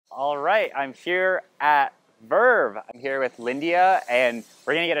All right, I'm here at Verve. I'm here with Lindia, and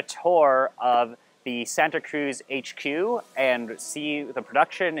we're gonna get a tour of the Santa Cruz HQ and see the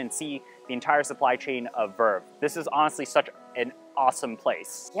production and see the entire supply chain of Verve. This is honestly such an awesome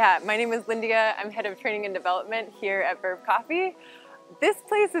place. Yeah, my name is Lindia. I'm head of training and development here at Verve Coffee. This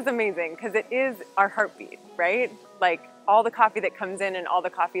place is amazing because it is our heartbeat, right? Like all the coffee that comes in and all the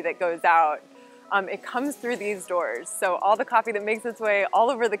coffee that goes out, it comes through these doors. So all the coffee that makes its way all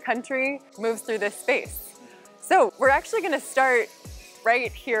over the country moves through this space. So we're actually gonna start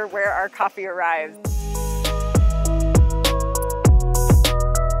right here where our coffee arrives.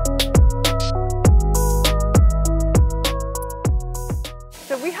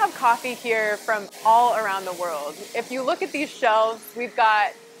 So we have coffee here from all around the world. If you look at these shelves, we've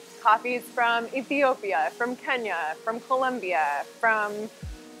got coffees from Ethiopia, from Kenya, from Colombia, from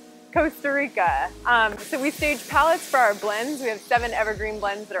Costa Rica. So we stage pallets for our blends. We have 7 evergreen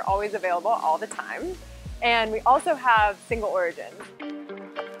blends that are always available all the time. And we also have single origin.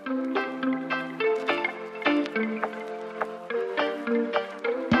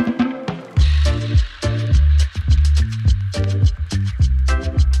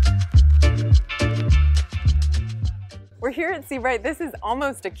 We're here at Seabright. This is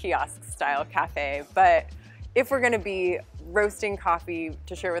almost a kiosk style cafe, but if we're gonna be roasting coffee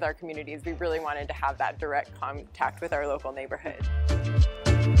to share with our communities, we really wanted to have that direct contact with our local neighborhood.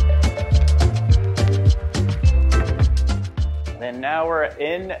 And now we're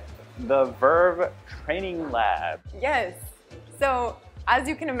in the Verve training lab. Yes, so as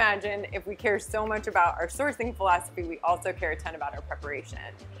you can imagine, if we care so much about our sourcing philosophy, we also care a ton about our preparation.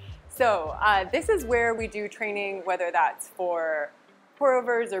 So this is where we do training, whether that's for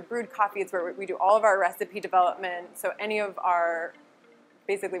pour-overs or brewed coffee. It's where we do all of our recipe development. So any of our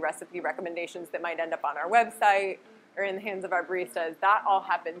basically recipe recommendations that might end up on our website or in the hands of our baristas, that all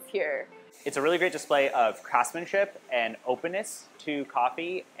happens here. It's a really great display of craftsmanship and openness to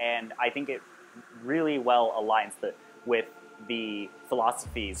coffee, and I think it really well aligns with the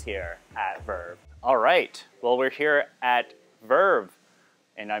philosophies here at Verve. All right, well, we're here at Verve,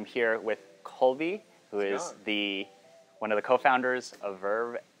 and I'm here with Colby, who is one of the co-founders of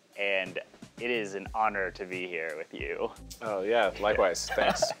Verve, and it is an honor to be here with you. Oh yeah, likewise,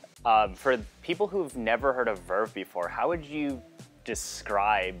 thanks. For people who've never heard of Verve before, how would you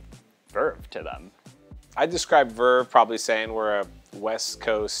describe Verve to them? I describe Verve probably saying we're a West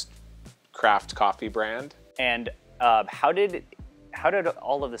Coast craft coffee brand. And how did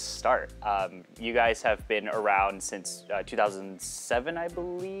all of this start? You guys have been around since 2007, I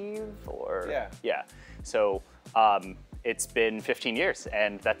believe, or yeah. So it's been 15 years,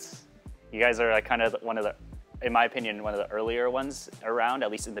 and you guys are like kind of one of the, in my opinion, one of the earlier ones around, at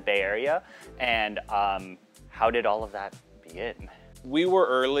least in the Bay Area. And how did all of that begin? We were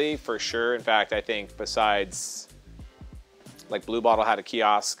early for sure. In fact, I think besides like Blue Bottle had a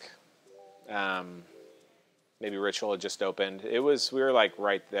kiosk, maybe Ritual had just opened. We were like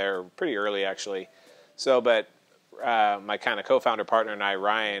right there, pretty early actually. So, but my kind of co-founder partner and I,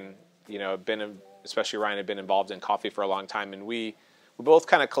 Ryan, especially Ryan, had been involved in coffee for a long time, and we both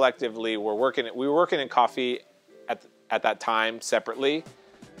kind of collectively we were working in coffee at that time separately,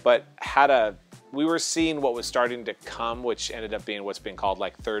 but we were seeing what was starting to come, which ended up being what's been called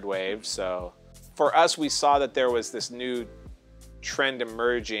like third wave. So for us, we saw that there was this new trend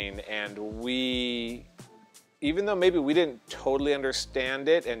emerging, and even though maybe we didn't totally understand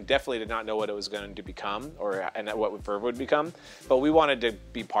it and definitely did not know what it was going to become and what Verve would become, but we wanted to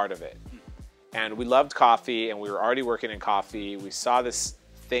be part of it. And we loved coffee, and we were already working in coffee. We saw this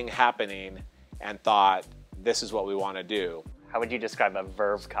thing happening and thought, this is what we want to do. How would you describe a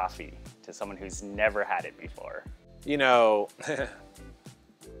Verve coffee to someone who's never had it before?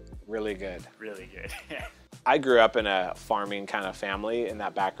 Really good. Really good. I grew up in a farming kind of family in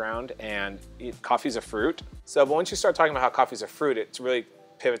that background, and coffee's a fruit. So, but once you start talking about how coffee's a fruit, it really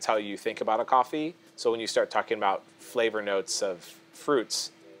pivots how you think about a coffee. So when you start talking about flavor notes of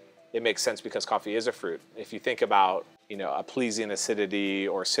fruits, it makes sense because coffee is a fruit. If you think about, a pleasing acidity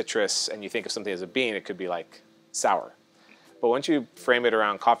or citrus, and you think of something as a bean, it could be like sour. But once you frame it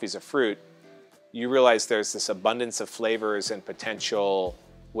around coffee as a fruit, you realize there's this abundance of flavors and potential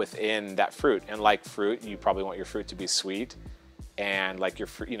within that fruit. And like fruit, you probably want your fruit to be sweet. And like your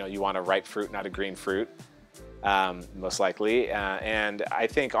fruit, you want a ripe fruit, not a green fruit, most likely. And I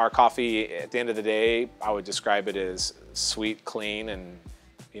think our coffee, at the end of the day, I would describe it as sweet, clean, and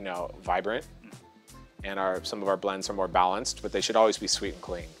vibrant. And some of our blends are more balanced, but they should always be sweet and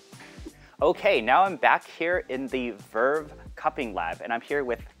clean. Okay, now I'm back here in the Verve cupping lab, and I'm here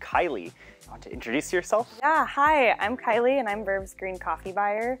with Kylie. Want to introduce yourself? Yeah, hi, I'm Kylie and I'm Verve's green coffee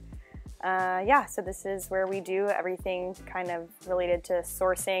buyer. Yeah, so this is where we do everything kind of related to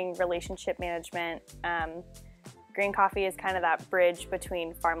sourcing, relationship management. Green coffee is kind of that bridge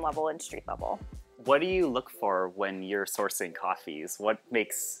between farm level and street level. What do you look for when you're sourcing coffees? What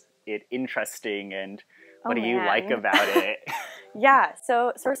makes it interesting, and what do you like about it? Yeah,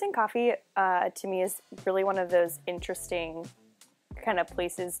 so sourcing coffee to me is really one of those interesting kind of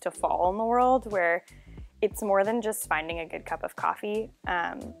places to fall in the world, where it's more than just finding a good cup of coffee,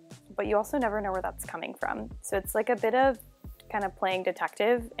 but you also never know where that's coming from. So it's like a bit of kind of playing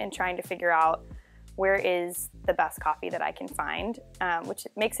detective and trying to figure out where is the best coffee that I can find, which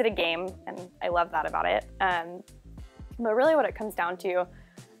makes it a game, and I love that about it. But really what it comes down to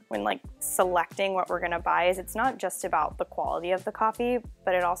when like selecting what we're gonna buy is it's not just about the quality of the coffee,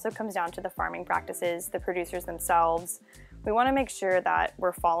 but it also comes down to the farming practices, the producers themselves. We wanna make sure that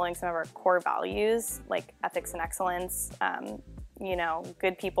we're following some of our core values like ethics and excellence, you know,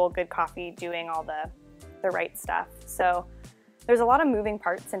 good people, good coffee, doing all the right stuff. So there's a lot of moving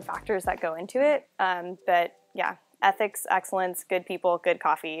parts and factors that go into it, but yeah, ethics, excellence, good people, good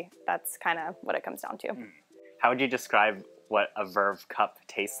coffee, that's kind of what it comes down to. How would you describe what a Verve cup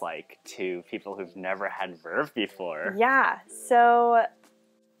tastes like to people who've never had Verve before? Yeah, so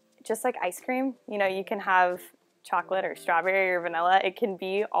just like ice cream, you know, you can have chocolate or strawberry or vanilla. It can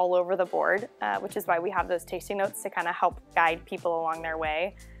be all over the board, which is why we have those tasting notes to kind of help guide people along their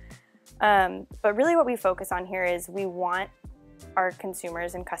way. But really what we focus on here is we want our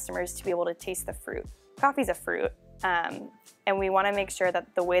consumers and customers to be able to taste the fruit. Coffee's a fruit, and we want to make sure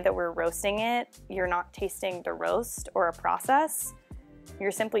that the way that we're roasting it, you're not tasting the roast or a process.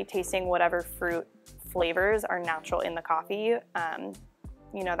 You're simply tasting whatever fruit flavors are natural in the coffee,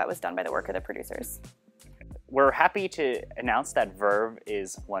 you know, that was done by the work of the producers. We're happy to announce that Verve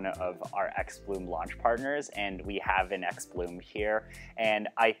is one of our xBloom launch partners, and we have an xBloom here. And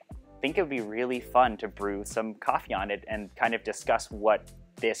I think it would be really fun to brew some coffee on it and kind of discuss what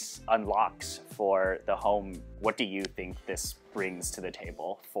this unlocks for the home. What do you think this brings to the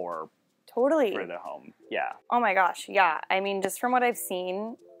table for the home? Yeah. Oh my gosh, yeah. I mean, just from what I've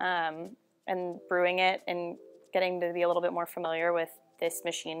seen and brewing it and getting to be a little bit more familiar with this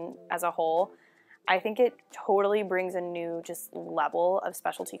machine as a whole, I think it totally brings a new just level of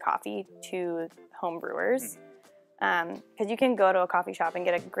specialty coffee to home brewers. Because you can go to a coffee shop and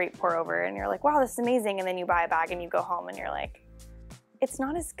get a great pour over and you're like, wow, this is amazing. And then you buy a bag and you go home and you're like, it's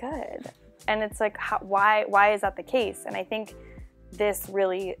not as good. And it's like, why is that the case? And I think this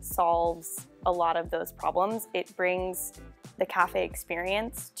really solves a lot of those problems. It brings the cafe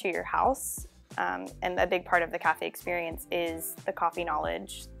experience to your house. And a big part of the cafe experience is the coffee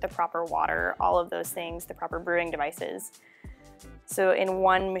knowledge, the proper water, all of those things, the proper brewing devices. So in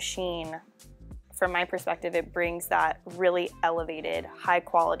one machine, from my perspective, it brings that really elevated, high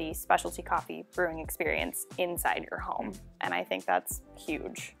quality specialty coffee brewing experience inside your home. And I think that's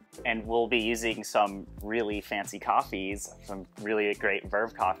huge. And we'll be using some really fancy coffees, some really great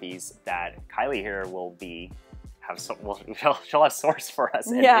Verve coffees that Kylie here will be she'll have sourced for us,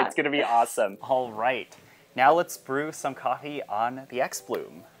 and it's gonna be awesome. All right, now let's brew some coffee on the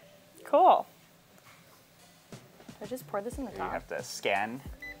xBloom. Cool. I just pour this in the top. You have to scan,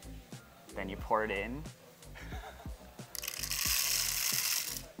 then you pour it in.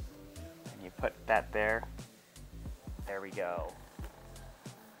 And you put that there. There we go.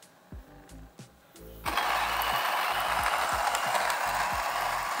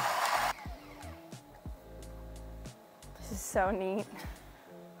 This is so neat.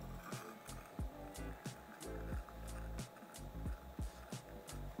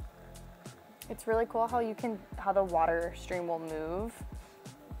 It's really cool how the water stream will move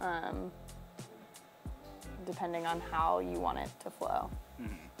depending on how you want it to flow.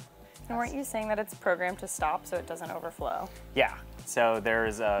 And weren't you saying that it's programmed to stop so it doesn't overflow? Yeah, so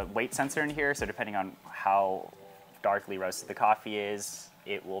there's a weight sensor in here, so depending on how darkly roasted the coffee is,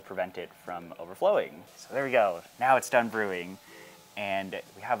 it will prevent it from overflowing. So there we go, now it's done brewing, and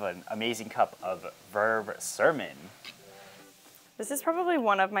we have an amazing cup of Verve Sermon. This is probably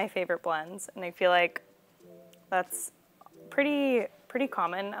one of my favorite blends, and I feel like that's pretty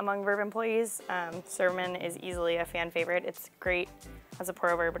common among Verve employees. Sermon is easily a fan favorite. It's great as a pour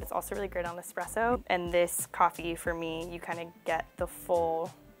over, but it's also really great on espresso. And this coffee, for me, you kind of get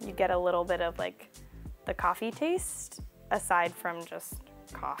you get a little bit of like the coffee taste aside from just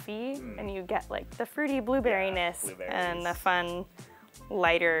coffee, and you get like the fruity blueberryness and the fun,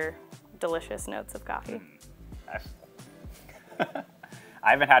 lighter, delicious notes of coffee. I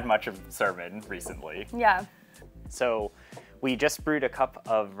haven't had much of Sermon recently. Yeah. So we just brewed a cup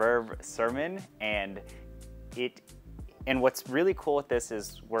of Verve Sermon, and what's really cool with this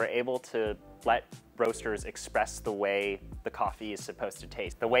is we're able to let roasters express the way the coffee is supposed to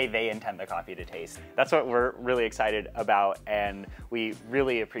taste, the way they intend the coffee to taste. That's what we're really excited about, and we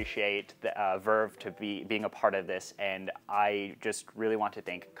really appreciate Verve to being a part of this. And I just really want to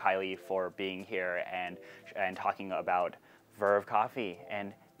thank Kylie for being here and talking about Verve Coffee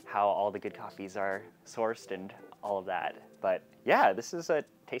and how all the good coffees are sourced and all of that. But yeah, this is a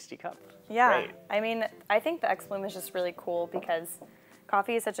tasty cup. Yeah, Great. I mean, I think the xBloom is just really cool because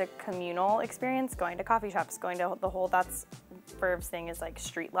coffee is such a communal experience. Going to coffee shops, going to the whole, that's Verve's thing is like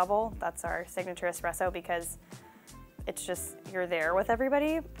street level. That's our signature espresso because it's just, you're there with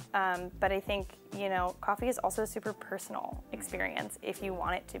everybody. But I think, you know, coffee is also a super personal experience if you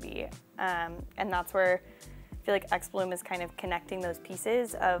want it to be. And that's where I feel like xBloom is kind of connecting those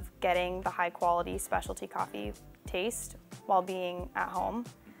pieces of getting the high quality specialty coffee taste while being at home.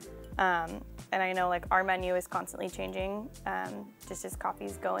 And I know like our menu is constantly changing, just as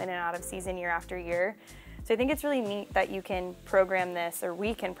coffees go in and out of season year after year. So I think it's really neat that you can program this, or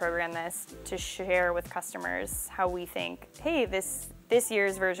we can program this to share with customers how we think, hey, this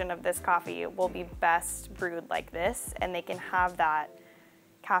year's version of this coffee will be best brewed like this, and they can have that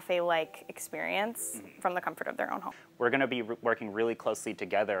cafe-like experience from the comfort of their own home. We're going to be working really closely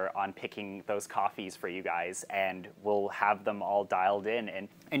together on picking those coffees for you guys, and we'll have them all dialed in, and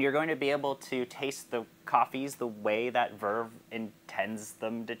you're going to be able to taste the coffees the way that Verve intends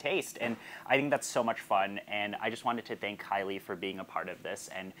them to taste. And I think that's so much fun, and I just wanted to thank Kylie for being a part of this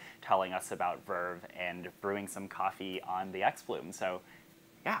and telling us about Verve and brewing some coffee on the xBloom. So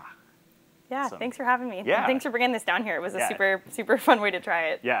yeah. Yeah, Awesome. Thanks for having me. Yeah. Thanks for bringing this down here. It was a Yeah. super fun way to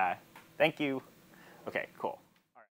try it. Yeah, thank you. Okay, cool.